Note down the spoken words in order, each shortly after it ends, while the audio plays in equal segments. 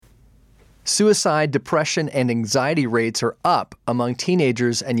Suicide, depression, and anxiety rates are up among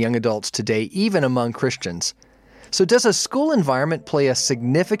teenagers and young adults today, even among Christians. So does a school environment play a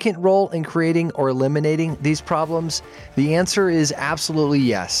significant role in creating or eliminating these problems? The answer is absolutely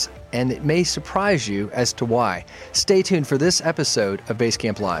yes, and it may surprise you as to why. Stay tuned for this episode of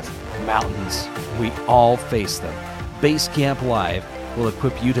Basecamp Live. Mountains. We all face them. Basecamp Live will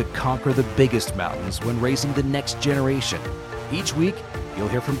equip you to conquer the biggest mountains when raising the next generation. Each week, you'll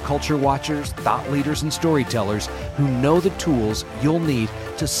hear from culture watchers, thought leaders, and storytellers who know the tools you'll need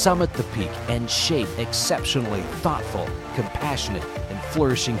to summit the peak and shape exceptionally thoughtful, compassionate, and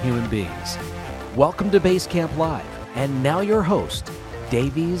flourishing human beings. Welcome to Basecamp Live, and now your host,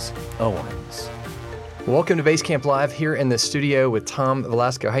 Davies Owens. Welcome to Basecamp Live here in the studio with Tom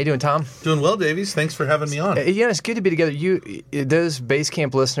Velasco. How you doing, Tom? Doing well, Davies. Thanks for having me on. Yeah, it's good to be together. Those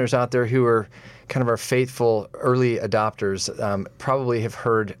Basecamp listeners out there who are kind of our faithful early adopters probably have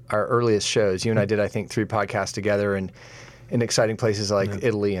heard our earliest shows. You and I did, I think, 3 podcasts together in exciting places like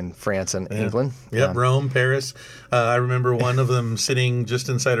Italy and France and England. Yeah, Rome, Paris. I remember one of them sitting just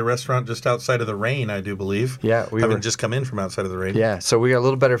inside a restaurant just outside of the rain, I do believe. Yeah, having just come in from outside of the rain. Yeah, so we got a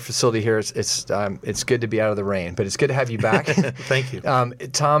little better facility here. It's good to be out of the rain, but it's good to have you back. Thank you.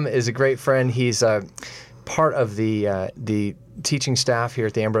 Tom is a great friend. He's part of the teaching staff here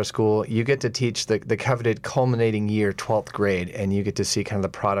at the Ambrose School. You get to teach the coveted culminating year, 12th grade, and you get to see kind of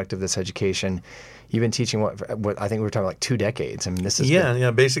the product of this education. You've been teaching what I think we were talking like 2 decades. I mean, this is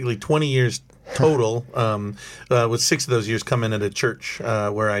basically 20 years total. With 6 of those years coming at a church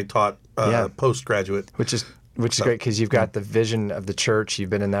where I taught postgraduate, which is great because you've got the vision of the church. You've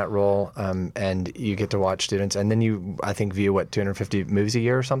been in that role, and you get to watch students, and then you, I think, view 250 movies a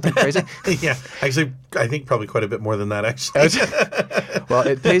year or something crazy. Yeah, actually, I think probably quite a bit more than that. Actually, well,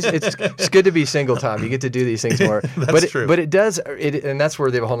 it pays. It's good to be single, Tom. You get to do these things more. That's true. But it does, and that's where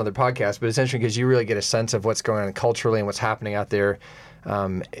they have a whole other podcast. But it's interesting because you really get a sense of what's going on culturally and what's happening out there.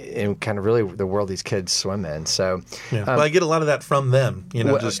 And kind of really the world these kids swim in. So, well, I get a lot of that from them,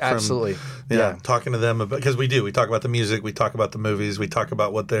 just absolutely. From talking to them about, because we talk about the music, we talk about the movies, we talk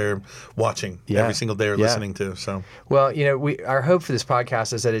about what they're watching every single day or listening to. So, well, our hope for this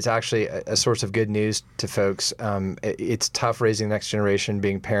podcast is that it's actually a source of good news to folks. It's tough raising the next generation,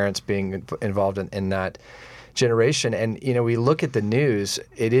 being parents, being involved in that generation. And, we look at the news,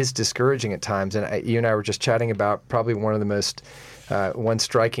 it is discouraging at times. And you and I were just chatting about probably one of the most one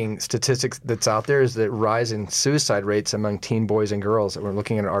striking statistic that's out there is the rise in suicide rates among teen boys and girls. We're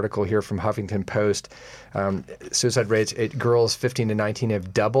looking at an article here from Huffington Post. Suicide rates, girls 15 to 19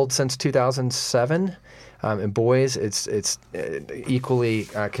 have doubled since 2007. And boys, it's equally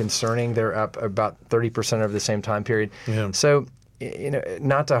concerning. They're up about 30% over the same time period. Yeah. So,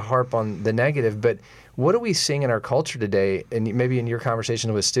 not to harp on the negative, but what are we seeing in our culture today, and maybe in your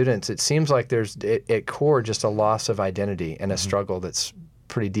conversations with students, it seems like there's at core just a loss of identity and a struggle that's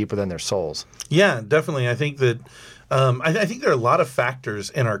pretty deep within their souls. Yeah, definitely. I think that I think there are a lot of factors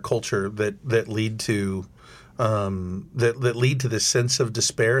in our culture that lead to that lead to this sense of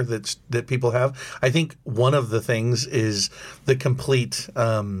despair that people have. I think one of the things is the complete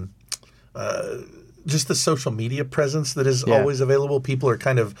just the social media presence that is always available. People are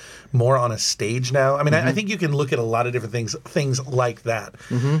kind of more on a stage now. I mean, I think you can look at a lot of different things like that.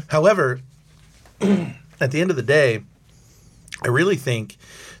 Mm-hmm. However, at the end of the day, I really think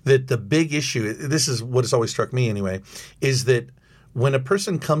that the big issue, this is what has always struck me anyway, is that when a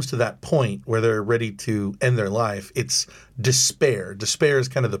person comes to that point where they're ready to end their life, it's despair. Despair is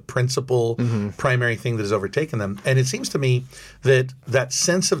kind of the principal primary thing that has overtaken them. And it seems to me that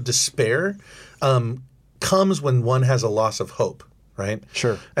sense of despair comes when one has a loss of hope, right?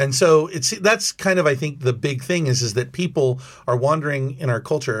 Sure. And so that's kind of, I think, the big thing is that people are wandering in our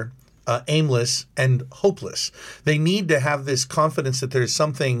culture aimless and hopeless. They need to have this confidence that there's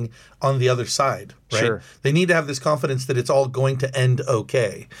something on the other side, right? Sure. They need to have this confidence that it's all going to end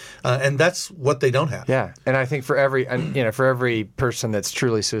okay. And that's what they don't have. Yeah. And I think for every person that's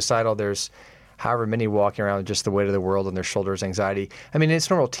truly suicidal, there's however many walking around with just the weight of the world on their shoulders, anxiety. I mean,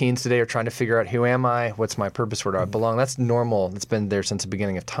 it's normal. Teens today are trying to figure out, who am I? What's my purpose? Where do I belong? That's normal. It's been there since the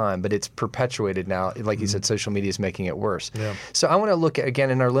beginning of time, but it's perpetuated now. Like you said, social media is making it worse. Yeah. So I want to look at,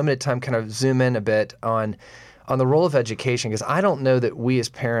 again, in our limited time, kind of zoom in a bit on the role of education, because I don't know that we as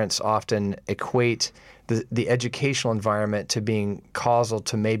parents often equate the educational environment to being causal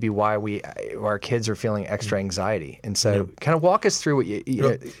to maybe why our kids are feeling extra anxiety. And so kind of walk us through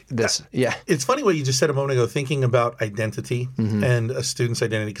what this. Yeah. It's funny what you just said a moment ago, thinking about identity and a student's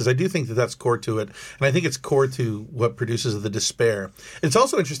identity, because I do think that that's core to it. And I think it's core to what produces the despair. It's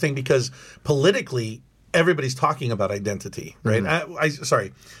also interesting because politically, everybody's talking about identity, right?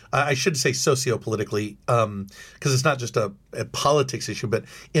 I should say sociopolitically, because it's not just a politics issue, but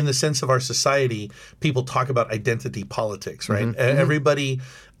in the sense of our society, people talk about identity politics, right?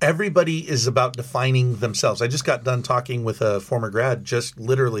 Everybody is about defining themselves. I just got done talking with a former grad just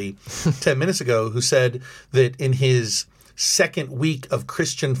literally 10 minutes ago who said that in his second week of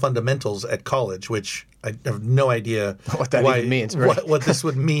Christian fundamentals at college, which I have no idea what that even means, right? what this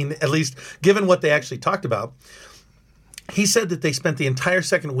would mean, at least given what they actually talked about. He said that they spent the entire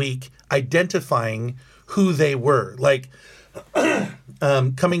second week identifying who they were, like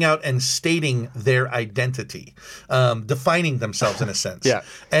coming out and stating their identity, defining themselves in a sense. Yeah.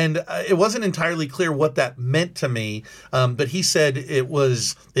 And it wasn't entirely clear what that meant to me, but he said it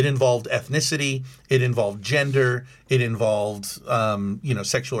involved ethnicity, it involved gender, it involved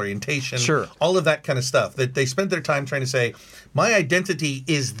sexual orientation, sure, all of that kind of stuff. That they spent their time trying to say, my identity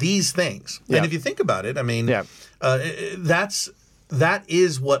is these things. Yeah. And if you think about it, I mean, that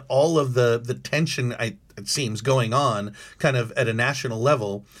is what all of the tension, it seems, going on kind of at a national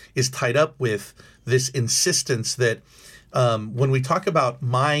level is tied up with this insistence that when we talk about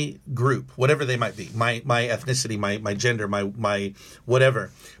my group, whatever they might be, my ethnicity, my gender, my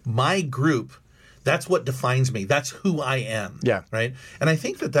whatever, my group, that's what defines me. That's who I am. Yeah. Right. And I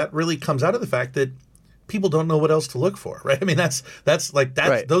think that really comes out of the fact that people don't know what else to look for, right? I mean, that's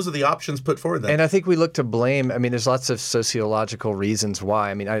right. Those are the options put forward. And I think we look to blame. I mean, there's lots of sociological reasons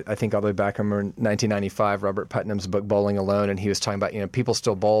why. I mean, I think all the way back, I remember in 1995, Robert Putnam's book Bowling Alone, and he was talking about, people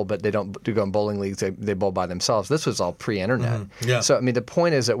still bowl, but they don't go in bowling leagues. They bowl by themselves. This was all pre-internet. Mm-hmm. Yeah. So, I mean, the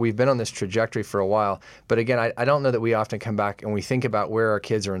point is that we've been on this trajectory for a while. But again, I don't know that we often come back and we think about where our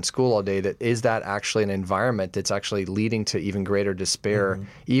kids are in school all day, that is that actually an environment that's actually leading to even greater despair,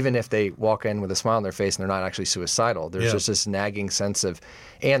 even if they walk in with a smile on their face and they're not actually suicidal. There's just this nagging sense of,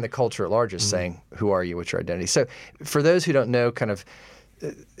 and the culture at large is saying, who are you? What's your identity? So for those who don't know, kind of,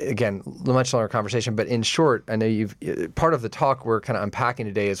 again, much longer conversation, but in short, I know part of the talk we're kind of unpacking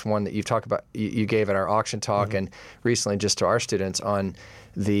today is one that you've talked about, you gave at our auction talk and recently just to our students on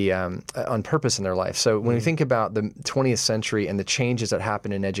the on purpose in their life. So when we think about the 20th century and the changes that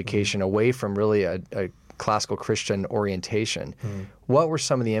happened in education away from really a classical Christian orientation, what were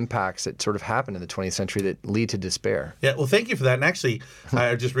some of the impacts that sort of happened in the 20th century that lead to despair? Yeah, well, thank you for that. And actually,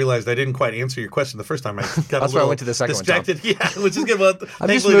 I just realized I didn't quite answer your question the first time. I got That's why I went to the second distracted. one, Tom. Yeah, which is good. Well, I'm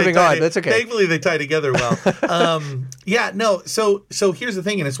just moving on. That's okay. Thankfully, they tie together well. So here's the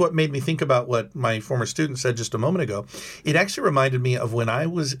thing, and it's what made me think about what my former student said just a moment ago. It actually reminded me of when I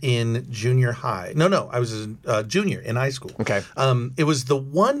was in junior high. No, I was a junior in high school. Okay. It was the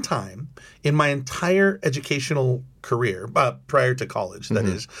one time in my entire educational career, prior to college, that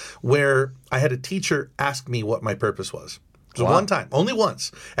is, where I had a teacher ask me what my purpose was. So one time, only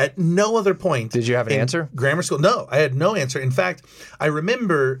once. At no other point. Did you have an answer? Grammar school? No, I had no answer. In fact, I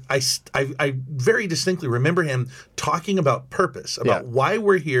remember, I very distinctly remember him talking about purpose, about why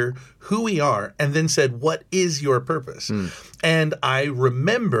we're here, who we are, and then said, what is your purpose? And I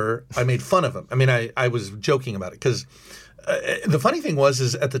remember I made fun of him. I mean, I was joking about it because the funny thing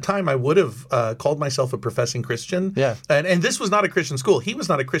is at the time I would have called myself a professing Christian. Yeah. And this was not a Christian school. He was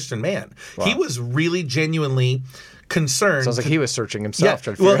not a Christian man. Wow. He was really genuinely concerned. Sounds like he was searching himself.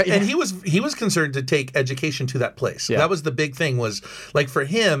 And he was concerned to take education to that place. Yeah. That was the big thing, was like for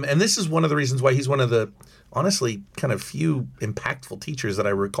him, and this is one of the reasons why he's one of the honestly kind of few impactful teachers that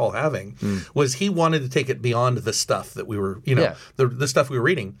I recall having, was he wanted to take it beyond the stuff that we were, the stuff we were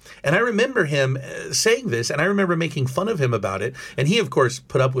reading. And I remember him saying this, and I remember making fun of him about it. And he, of course,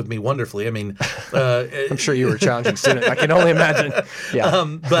 put up with me wonderfully. I mean, I'm sure you were a challenging student. I can only imagine.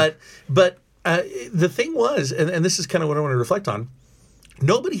 Yeah. But the thing was, and this is kind of what I want to reflect on,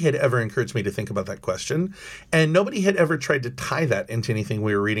 nobody had ever encouraged me to think about that question, and nobody had ever tried to tie that into anything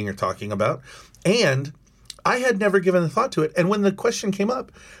we were reading or talking about. And I had never given a thought to it. And when the question came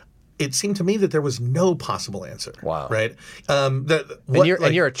up, it seemed to me that there was no possible answer. Wow. Right? And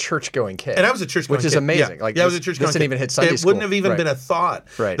you're a church-going kid. And I was a church-going kid. Which is amazing. Yeah, I was a church-going kid. This didn't even hit Sunday school. It wouldn't have even been a thought.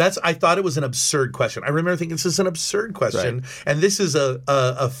 Right. I thought it was an absurd question. I remember thinking, this is an absurd question. Right. And this is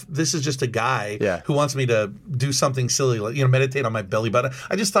this is just a guy who wants me to do something silly, like, meditate on my belly button.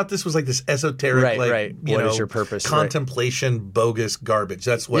 I just thought this was like this esoteric, what is your purpose? Contemplation, bogus garbage.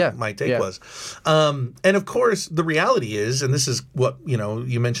 That's what my take was. And of course, the reality is, and this is what,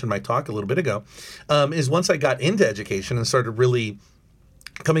 you mentioned my talk a little bit ago, is once I got into education and started really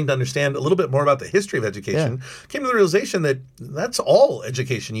coming to understand a little bit more about the history of education, came to the realization that that's all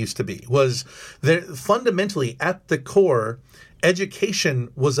education used to be. Was there fundamentally at the core,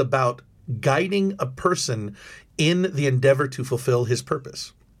 education was about guiding a person in the endeavor to fulfill his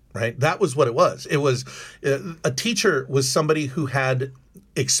purpose. right? That was what it was. It was a teacher was somebody who had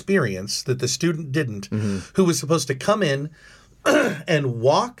experience that the student didn't, who was supposed to come in and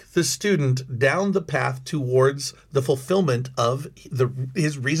walk the student down the path towards the fulfillment of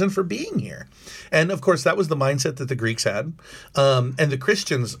his reason for being here. And of course, that was the mindset that the Greeks had. And the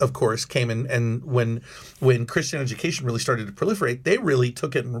Christians, of course, came in, and when Christian education really started to proliferate, they really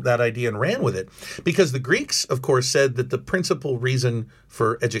took that idea and ran with it. Because the Greeks, of course, said that the principal reason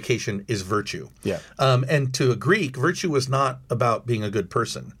for education is virtue. Yeah. And to a Greek, virtue was not about being a good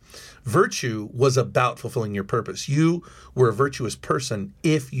person. Virtue was about fulfilling your purpose. You were a virtuous person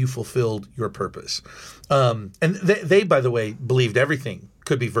if you fulfilled your purpose. And they, by the way, believed everything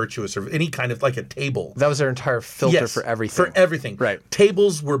could be virtuous, or any kind of, like a table. That was their entire filter for everything. For everything. Right.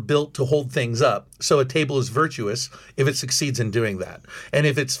 Tables were built to hold things up. So a table is virtuous if it succeeds in doing that. And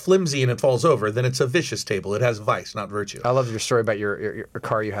if it's flimsy and it falls over, then it's a vicious table. It has vice, not virtue. I love your story about your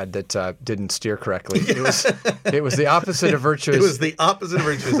car you had that didn't steer correctly. It was the opposite of virtuous. It was the opposite of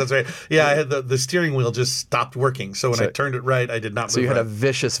virtuous. That's right. Yeah, I had the steering wheel just stopped working. So when I turned it right, I did not move. So you had right. a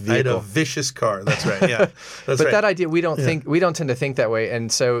vicious vehicle. I had a vicious car. That's right. Yeah. That's but right. that idea, we don't tend to think that way. And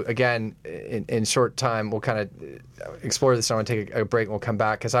so again, in short time, we'll kind of explore this. I want to take a break and we'll come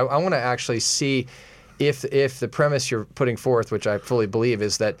back, because I want to actually see if the premise you're putting forth, which I fully believe,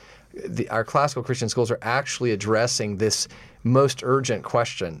 is that our classical Christian schools are actually addressing this most urgent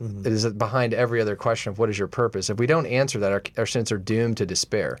question that is behind every other question of what is your purpose. If we don't answer that, our students are doomed to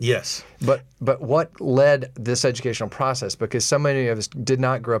despair. Yes. But what led this educational process? Because so many of us did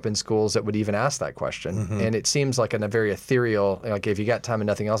not grow up in schools that would even ask that question. And it seems like a very ethereal, like if you got time and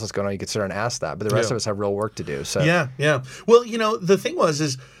nothing else is going on, you could sit down and ask that. But the rest of us have real work to do. So Yeah. Well, the thing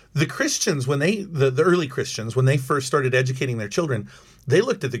is the Christians, when the early Christians, when they first started educating their children, they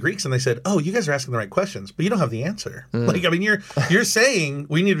looked at the Greeks and they said, "Oh, you guys are asking the right questions, but you don't have the answer." You're saying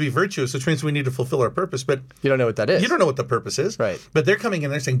we need to be virtuous, which means we need to fulfill our purpose, but you don't know what that is. You don't know what the purpose is. Right. But they're coming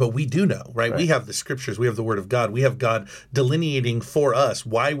in, they're saying, but we do know, right? We have the scriptures, we have the word of God, we have God delineating for us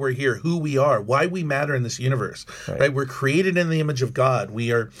why we're here, who we are, why we matter in this universe, right? We're created in the image of God.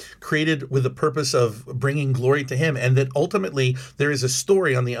 We are created with the purpose of bringing glory to Him, and that ultimately there is a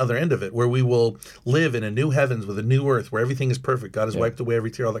story on the other end of it where we will live in a new heavens with a new earth where everything is perfect. God has wiped away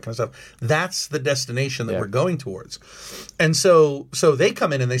every tear, all that kind of stuff. That's the destination that we're going towards. And so they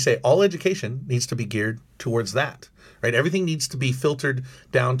come in and they say all education needs to be geared towards that, right? Everything needs to be filtered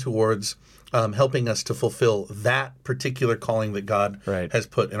down towards helping us to fulfill that particular calling that God has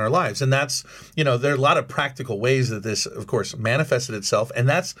put in our lives. And that's, there are a lot of practical ways that this, of course, manifested itself. And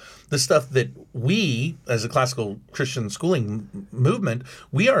that's the stuff that we, as a classical Christian schooling movement,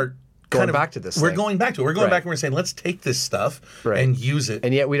 we are going back to this. We're going back to it. We're going back and we're saying, let's take this stuff and use it.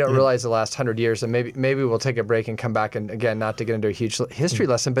 And yet we don't realize the last 100 years, and maybe we'll take a break and come back, and again, not to get into a huge history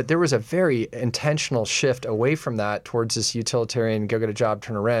lesson, but there was a very intentional shift away from that towards this utilitarian, go get a job,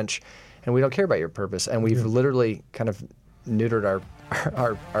 turn a wrench, and we don't care about your purpose. And we've literally kind of neutered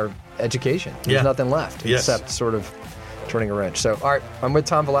our education. There's nothing left except sort of turning a wrench. So, all right, I'm with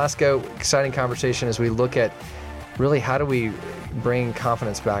Tom Velasco. Exciting conversation as we look at really how do we bring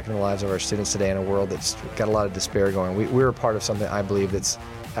confidence back in the lives of our students today in a world that's got a lot of despair going. We're a part of something, I believe, that's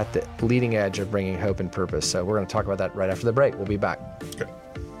at the leading edge of bringing hope and purpose. So we're going to talk about that right after the break. We'll be back. Okay.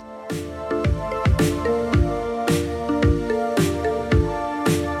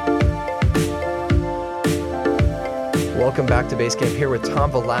 Welcome back to Base Camp, here with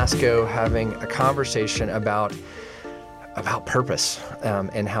Tom Velasco, having a conversation about purpose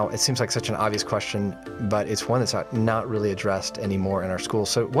and how it seems like such an obvious question, but it's one that's not really addressed anymore in our schools.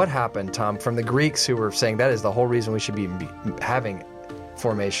 So what happened, Tom, from the Greeks who were saying that is the whole reason we should be having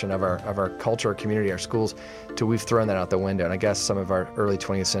formation of our culture, our community, our schools, to we've thrown that out the window? And I guess some of our early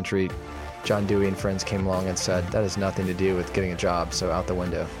 20th century John Dewey and friends came along and said, that has nothing to do with getting a job, so out the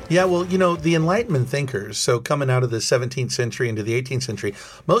window. Yeah, well, the Enlightenment thinkers, so coming out of the 17th century into the 18th century,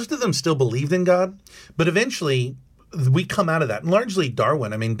 most of them still believed in God, but eventually we come out of that. And largely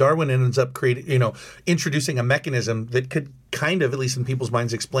Darwin. I mean, Darwin ends up introducing a mechanism that could kind of, at least in people's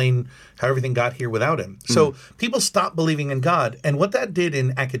minds, explain how everything got here without him. So people stopped believing in God. And what that did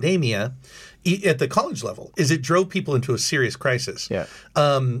in academia at the college level is it drove people into a serious crisis. Yeah.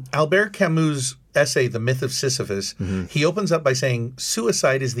 Albert Camus' essay, The Myth of Sisyphus, he opens up by saying,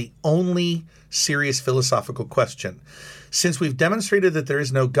 suicide is the only serious philosophical question. Since we've demonstrated that there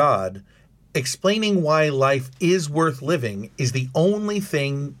is no God, explaining why life is worth living is the only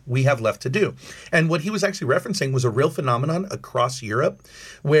thing we have left to do. And what he was actually referencing was a real phenomenon across Europe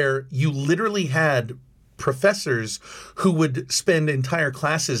where you literally had professors who would spend entire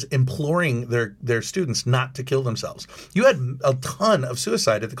classes imploring their students not to kill themselves. You had a ton of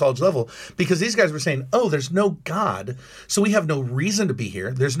suicide at the college level because these guys were saying, oh, there's no God, so we have no reason to be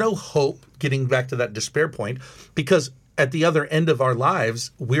here. There's no hope, getting back to that despair point, because at the other end of our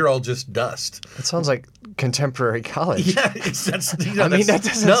lives, we're all just dust. It sounds like contemporary college. Yeah, that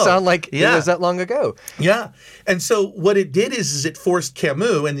doesn't sound like it was that long ago. Yeah. And so what it did is it forced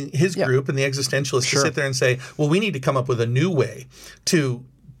Camus and his group and the existentialists to sit there and say, well, we need to come up with a new way to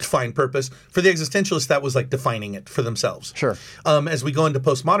find purpose. For the existentialists, that was like defining it for themselves. Sure. As we go into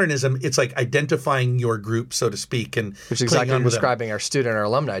postmodernism, it's like identifying your group, so to speak. And which is exactly describing our student, our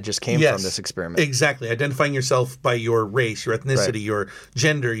alumni just came from this experiment. Exactly. Identifying yourself by your race, your ethnicity, your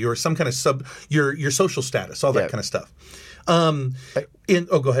gender, your some kind of your social status, all that kind of stuff.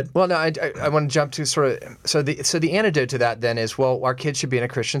 Go ahead. Well, no, I want to jump to so the antidote to that then is, well, our kids should be in a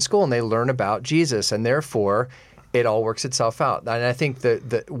Christian school and they learn about Jesus, and therefore it all works itself out. And I think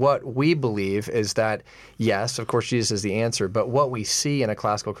that what we believe is that, yes, of course, Jesus is the answer, but what we see in a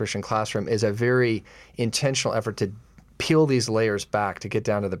classical Christian classroom is a very intentional effort to peel these layers back to get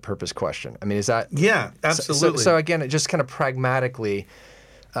down to the purpose question. I mean, is that... Yeah, absolutely. So again, it just kind of pragmatically,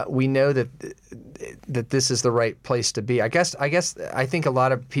 we know that this is the right place to be. I think a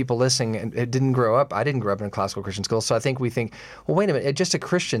lot of people listening didn't grow up. I didn't grow up in a classical Christian school, so I think we think, well, wait a minute, it's just a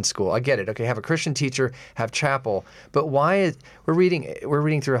Christian school. I get it. Okay, have a Christian teacher, have chapel, but why? We're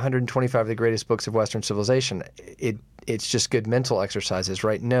reading through 125 of the greatest books of Western civilization. It's just good mental exercises,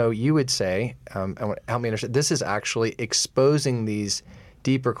 right? No, you would say, help me understand. This is actually exposing these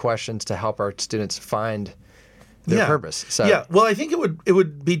deeper questions to help our students find their purpose. So. Well, I think it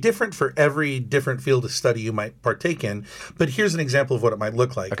would be different for every different field of study you might partake in. But here's an example of what it might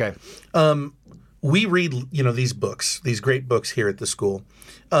look like. Okay. We read, these books, these great books here at the school.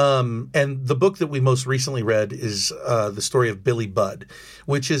 And the book that we most recently read is the story of Billy Budd,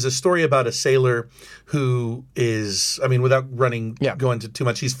 which is a story about a sailor who is, without going into too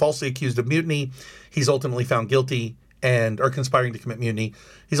much, he's falsely accused of mutiny. He's ultimately found guilty or conspiring to commit mutiny.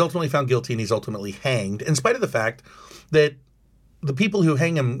 He's ultimately found guilty and he's ultimately hanged, in spite of the fact that the people who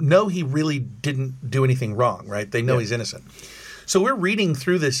hang him know he really didn't do anything wrong, right? They know he's innocent. So we're reading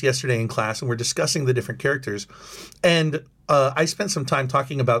through this yesterday in class and we're discussing the different characters. And I spent some time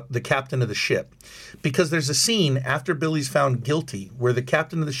talking about the captain of the ship, because there's a scene after Billy's found guilty where the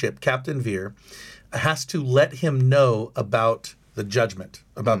captain of the ship, Captain Vere, has to let him know about the judgment,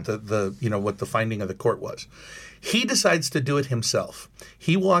 about the what the finding of the court was. He decides to do it himself.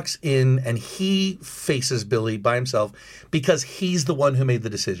 He walks in and he faces Billy by himself because he's the one who made the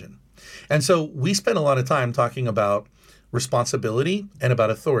decision. And so we spent a lot of time talking about responsibility and about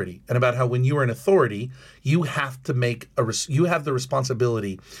authority, and about how when you are an authority, you have to you have the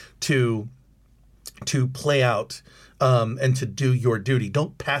responsibility to play out and to do your duty.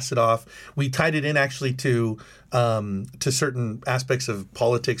 Don't pass it off. We tied it in actually to certain aspects of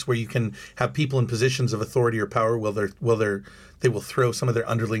politics where you can have people in positions of authority or power they will throw some of their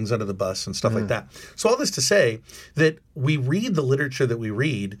underlings under the bus and stuff like that. So all this to say that we read the literature that we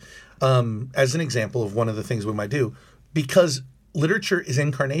read as an example of one of the things we might do, because literature is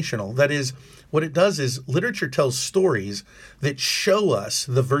incarnational. That is, what it does is literature tells stories that show us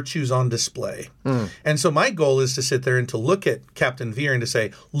the virtues on display. And so my goal is to sit there and to look at Captain Vere and to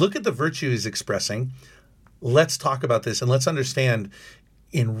say, look at the virtue he's expressing. Let's talk about this and let's understand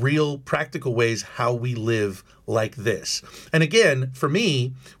in real practical ways how we live like this. And again, for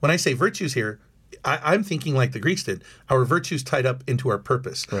me, when I say virtues here, I'm thinking like the Greeks did. Our virtues tied up into our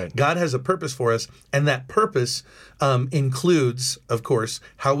purpose. Right. God has a purpose for us, and that purpose includes, of course,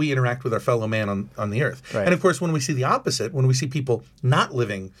 how we interact with our fellow man on the earth. Right. And of course, when we see the opposite, when we see people not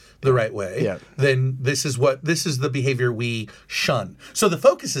living the right way, then this is the behavior we shun. So the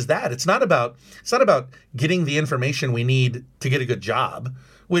focus is that it's not about getting the information we need to get a good job,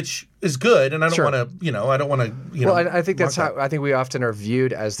 which is good, and I don't want to. Well, I think that's how I think we often are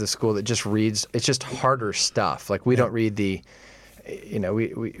viewed as the school that just reads. It's just harder stuff. Like we don't read the,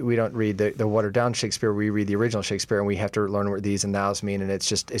 we don't read the watered down Shakespeare. We read the original Shakespeare, and we have to learn what these and thous mean. And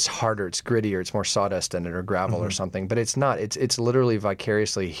it's harder. It's grittier. It's more sawdust in it or gravel or something. But it's not. It's literally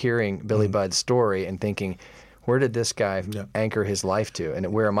vicariously hearing Billy Budd's story and thinking, where did this guy anchor his life to?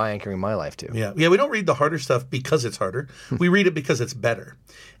 And where am I anchoring my life to? Yeah, we don't read the harder stuff because it's harder. We read it because it's better.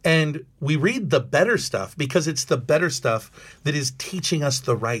 And we read the better stuff because it's the better stuff that is teaching us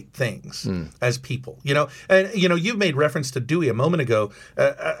the right things as people. And you made reference to Dewey a moment ago.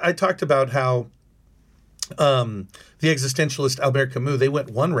 I talked about how the existentialist Albert Camus, they went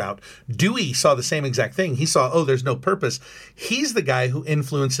one route. Dewey saw the same exact thing. He saw, there's no purpose. He's the guy who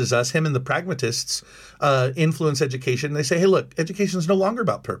influences us. Him and the pragmatists influence education. They say, hey, look, education is no longer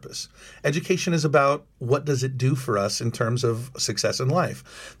about purpose. Education is about what does it do for us in terms of success in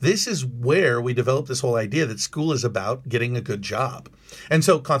life. This is where we develop this whole idea that school is about getting a good job. And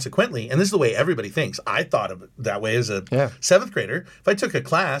so consequently, and this is the way everybody thinks, I thought of it that way as a seventh grader. If I took a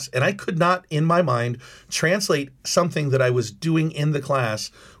class and I could not, in my mind, translate something that I was doing in the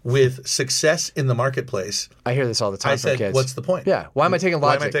class with success in the marketplace. I hear this all the time from kids. What's the point? Yeah. Why am I taking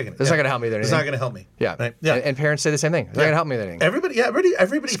logic? Why am I taking it? It's not going to help me with anything. It's not going to help me. Yeah. Right? Yeah. And parents say the same thing. It's not going to help me with anything. Everybody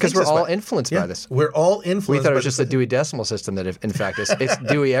because we're all influenced by this. We're all influenced. We thought it was just the Dewey Decimal System that, in fact, it's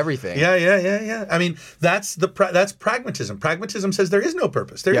Dewey everything. Yeah. I mean, that's pragmatism. Pragmatism says there is no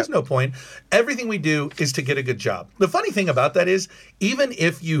purpose. There is no point. Everything we do is to get a good job. The funny thing about that is, even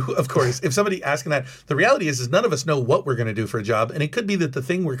if you, of course, if somebody asking that, the reality is none of us know what we're going to do for a job, and it could be that the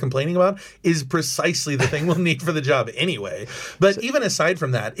thing we're complaining about is precisely the thing we'll need for the job anyway. But even aside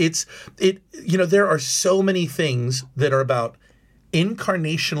from that, there are so many things that are about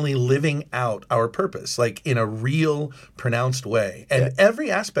incarnationally living out our purpose, like in a real pronounced way. And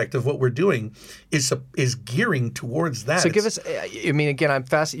every aspect of what we're doing is gearing towards that. So give us, I mean, again, I'm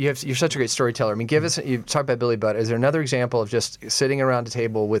fascinated. You're such a great storyteller. I mean, give us, you talked about Billy Budd. Is there another example of just sitting around a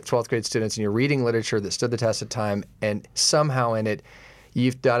table with 12th grade students and you're reading literature that stood the test of time, and somehow in it,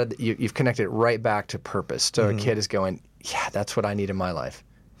 you've connected it right back to purpose. So a kid is going, yeah, that's what I need in my life.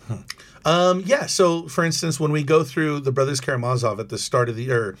 So for instance, when we go through the Brothers Karamazov at the start of the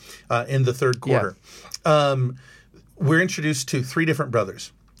year, in the third quarter, we're introduced to three different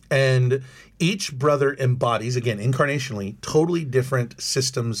brothers. And each brother embodies, again, incarnationally, totally different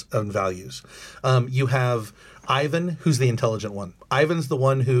systems and values. You have Ivan, who's the intelligent one. Ivan's the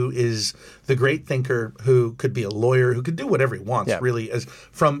one who is the great thinker, who could be a lawyer, who could do whatever he wants, really,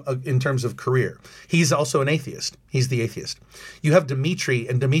 in terms of career. He's also an atheist. He's the atheist. You have Dmitri,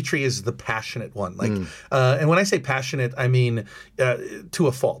 and Dmitri is the passionate one. And when I say passionate, I mean to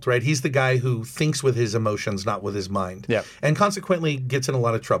a fault, right? He's the guy who thinks with his emotions, not with his mind, and consequently gets in a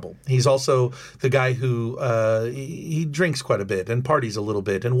lot of trouble. He's also the guy who he drinks quite a bit and parties a little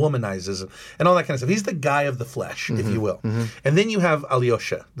bit and womanizes and all that kind of stuff. He's the guy of the flesh, if you will. And then you have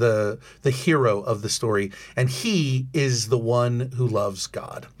Alyosha, the hero of the story, and he is the one who loves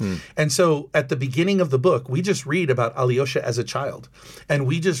God. And so at the beginning of the book, we just read about Alyosha as a child, and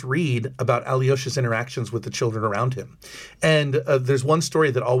we just read about Alyosha's interactions with the children around him. And there's one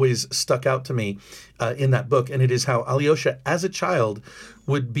story that always stuck out to me in that book, and it is how Alyosha, as a child,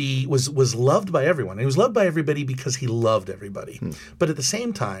 was loved by everyone. And he was loved by everybody because he loved everybody. But at the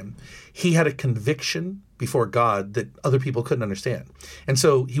same time, he had a conviction before God that other people couldn't understand. And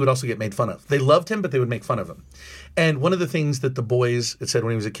so he would also get made fun of. They loved him, but they would make fun of him. And one of the things that the boys, it said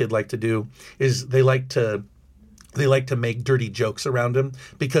when he was a kid, liked to do is they like to make dirty jokes around him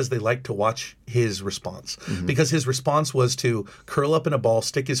because they like to watch his response. Because his response was to curl up in a ball,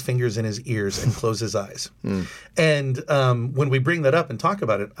 stick his fingers in his ears, and close his eyes. And when we bring that up and talk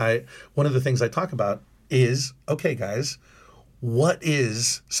about it, one of the things I talk about is, okay, guys, what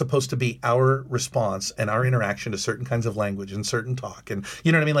is supposed to be our response and our interaction to certain kinds of language and certain talk? And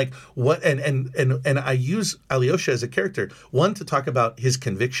you know what I mean? Like what? And I use Alyosha as a character, one, to talk about his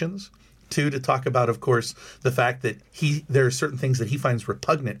convictions. Two, to talk about, of course, the fact that there are certain things that he finds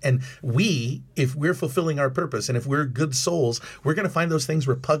repugnant. And if we're fulfilling our purpose and if we're good souls, we're going to find those things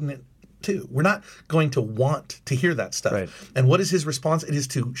repugnant too. We're not going to want to hear that stuff. Right. And what is his response? It is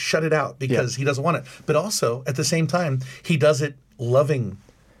to shut it out because he doesn't want it. But also, at the same time, he does it loving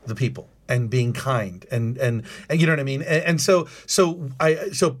the people and being kind and you know what I mean? And so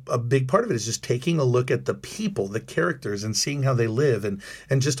a big part of it is just taking a look at the people, the characters, and seeing how they live and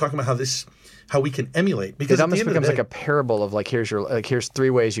just talking about how we can emulate. Because it almost becomes like a parable of here's three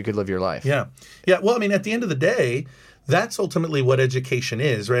ways you could live your life. Yeah. Well, I mean, at the end of the day, that's ultimately what education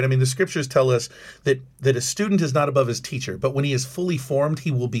is, right? I mean, the scriptures tell us that a student is not above his teacher, but when he is fully formed,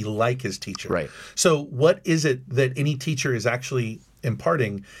 he will be like his teacher. Right. So what is it that any teacher is actually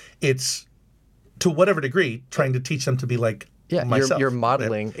imparting? It's, to whatever degree, trying to teach them to be like myself. You're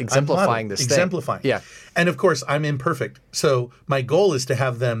modeling, exemplifying this thing. Exemplifying. Yeah. And of course, I'm imperfect. So my goal is to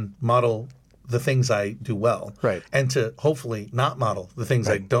have them model the things I do well, Right. and to hopefully not model the things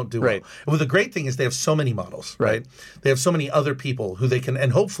I don't do Right. well. Well, the great thing is they have so many models, right? They have so many other people who they can,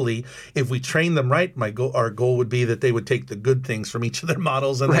 and hopefully, if we train them right, our goal would be that they would take the good things from each of their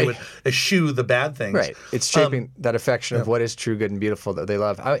models and they would eschew the bad things. Right. It's shaping that affection of what is true, good, and beautiful that they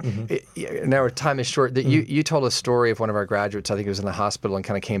love. Now our time is short. That you told a story of one of our graduates, I think it was in the hospital, and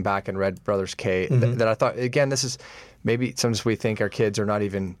kind of came back and read Brothers K. That I thought, again, this is maybe sometimes we think our kids are not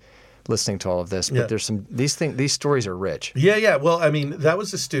even listening to all of this, but there's these stories are rich. Yeah. Well, I mean, that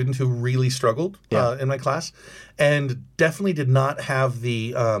was a student who really struggled in my class, and definitely did not have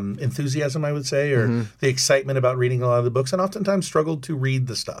the enthusiasm, I would say, or the excitement about reading a lot of the books, and oftentimes struggled to read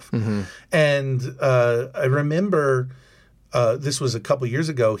the stuff. And I remember this was a couple years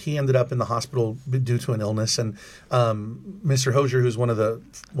ago. He ended up in the hospital due to an illness, and Mr. Hosier, who's one of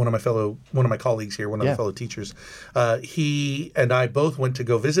my colleagues here, one of the fellow teachers, he and I both went to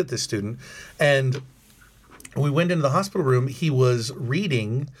go visit this student, and we went into the hospital room. He was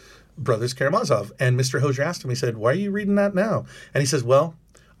reading Brothers Karamazov, and Mr. Hosier asked him. He said, "Why are you reading that now?" And he says, "Well,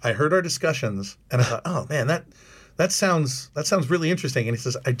 I heard our discussions, and I thought, oh man, that sounds really interesting." And he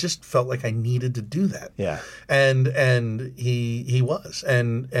says, "I just felt like I needed to do that." Yeah. And he was.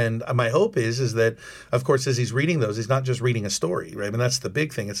 And my hope is that, of course, as he's reading those, he's not just reading a story, right? I mean, that's the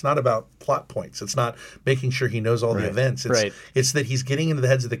big thing. It's not about plot points. It's not making sure he knows all the events. It's that he's getting into the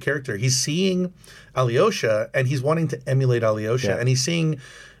heads of the character. He's seeing Alyosha, and he's wanting to emulate Alyosha. And he's seeing,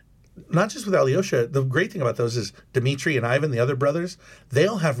 not just with Alyosha, the great thing about those is Dmitri and Ivan, the other brothers, they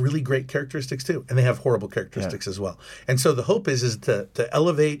all have really great characteristics too, and they have horrible characteristics as well. And so the hope is to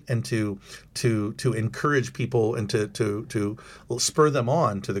elevate and to encourage people and to spur them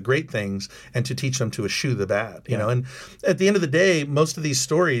on to the great things and to teach them to eschew the bad. You know, and at the end of the day, most of these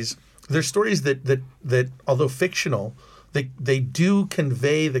stories, they're stories that although fictional, they do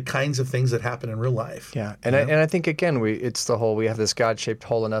convey the kinds of things that happen in real life. Yeah, and I think again we have this God-shaped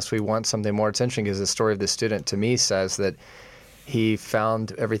hole in us. We want something more. It's interesting because the story of the student to me says that he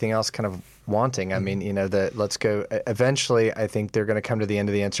found everything else kind of wanting. I mean, let's go. Eventually, I think they're going to come to the end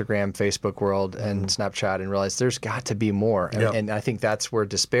of the Instagram, Facebook world, and Snapchat, and realize there's got to be more. And I think that's where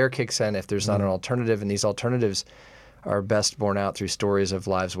despair kicks in if there's not an alternative, and these alternatives are best borne out through stories of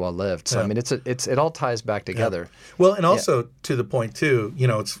lives well lived. So I mean, it all ties back together. Well, and also to the point too,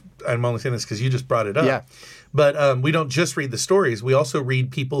 I'm only saying this because you just brought it up. Yeah. But we don't just read the stories. We also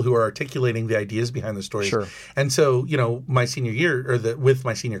read people who are articulating the ideas behind the stories. Sure. And so, my senior year, with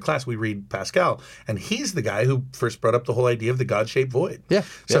my senior class, we read Pascal, and he's the guy who first brought up the whole idea of the God-shaped void. Yeah.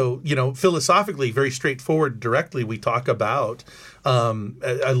 So, philosophically, very straightforward, directly, we talk about.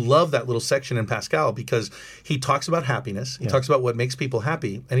 I love that little section in Pascal because he talks about happiness. He talks about what makes people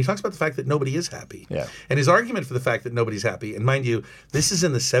happy, and he talks about the fact that nobody is happy. Yeah. And his argument for the fact that nobody's happy, and mind you, this is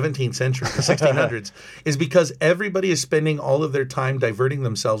in the 17th century, the 1600s, is because everybody is spending all of their time diverting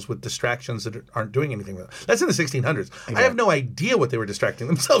themselves with distractions that aren't doing anything with it. That's in the 1600s. Okay. I have no idea what they were distracting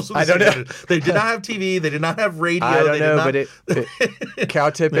themselves with. I don't know. They did not have TV. They did not have radio. I don't know, but cow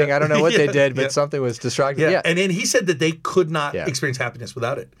tipping, I don't know what they did, but something was distracting. Yeah. And then he said that they could not experience happiness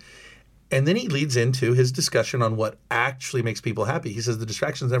without it. And then he leads into his discussion on what actually makes people happy. He says the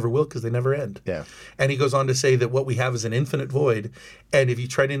distractions never will because they never end. Yeah. And he goes on to say that what we have is an infinite void. And if you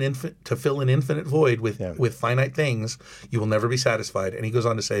try to fill an infinite void with finite things, you will never be satisfied. And he goes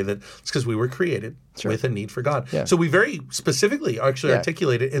on to say that it's because we were created with a need for God. Yeah. So we very specifically actually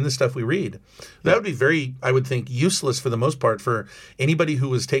articulate it in the stuff we read. That would be very, I would think, useless for the most part for anybody who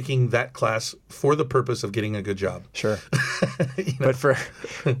was taking that class for the purpose of getting a good job. Sure. But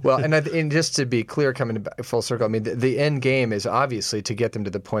and just to be clear, coming back full circle, I mean, the end game is obviously to get them to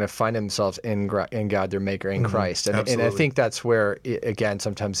the point of finding themselves in God, their Maker, in Christ. And I think that's where, again,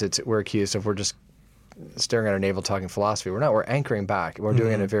 sometimes we're accused of we're just staring at our navel talking philosophy. We're not. We're anchoring back. We're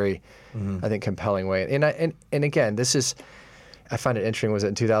doing it in a very, I think, compelling way. And again, this is, I find it interesting, was it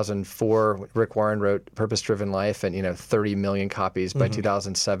in 2004, Rick Warren wrote Purpose-Driven Life, and 30 million copies by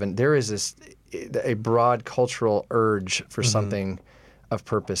 2007. There is a broad cultural urge for something of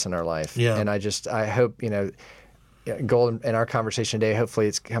purpose in our life. Yeah. And I hope, goal in our conversation today, hopefully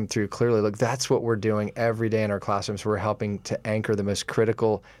it's come through clearly. Look, that's what we're doing every day in our classrooms. We're helping to anchor the most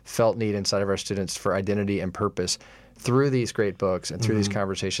critical felt need inside of our students for identity and purpose through these great books and through these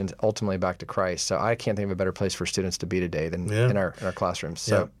conversations, ultimately back to Christ. So I can't think of a better place for students to be today than in our classrooms.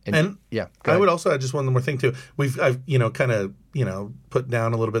 So I would also add just one more thing too. I've kind of put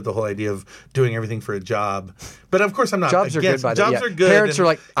down a little bit the whole idea of doing everything for a job, but of course I'm not. Jobs against, are good. Jobs are good. Parents are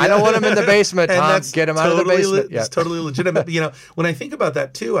like, I don't want them in the basement. Tom, get them out of the basement. It's totally legitimate. When I think about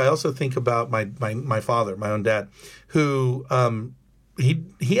that too, I also think about my father, my own dad, who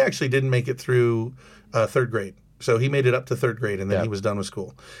he actually didn't make it through third grade. So he made it up to third grade, and then he was done with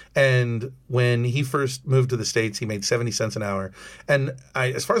school. And when he first moved to the States, he made 70 cents an hour. And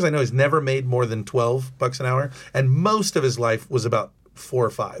as far as I know, he's never made more than $12 an hour. And most of his life was about 4 or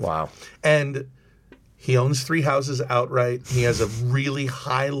 5. Wow. And he owns 3 houses outright. He has a really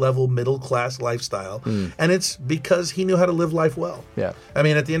high-level middle-class lifestyle. And it's because he knew how to live life well. Yeah. I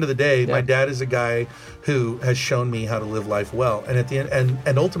mean, at the end of the day, my dad is a guy who has shown me how to live life well. And at the end,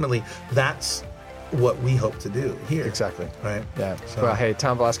 and ultimately, that's what we hope to do here. Exactly. Right? Yeah. So. Well, hey,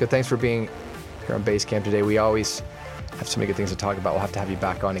 Tom Velasco, thanks for being here on Base Camp today. We always have so many good things to talk about. We'll have to have you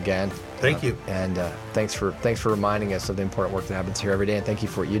back on again. Thank you. And thanks for reminding us of the important work that happens here every day. And thank you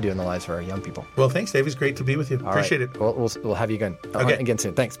for what you do in the lives of our young people. Well, thanks, Dave. It's great to be with you. Appreciate it. We'll have you again. Okay. Again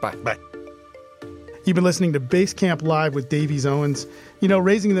soon. Thanks. Bye. Bye. You've been listening to Base Camp Live with Davies Owens. You know,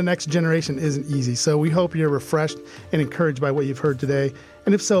 raising the next generation isn't easy, so we hope you're refreshed and encouraged by what you've heard today.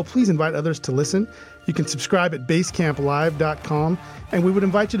 And if so, please invite others to listen. You can subscribe at basecamplive.com, and we would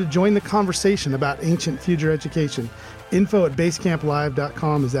invite you to join the conversation about ancient future education.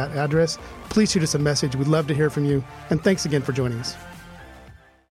 Info@basecamplive.com is that address. Please shoot us a message. We'd love to hear from you. And thanks again for joining us.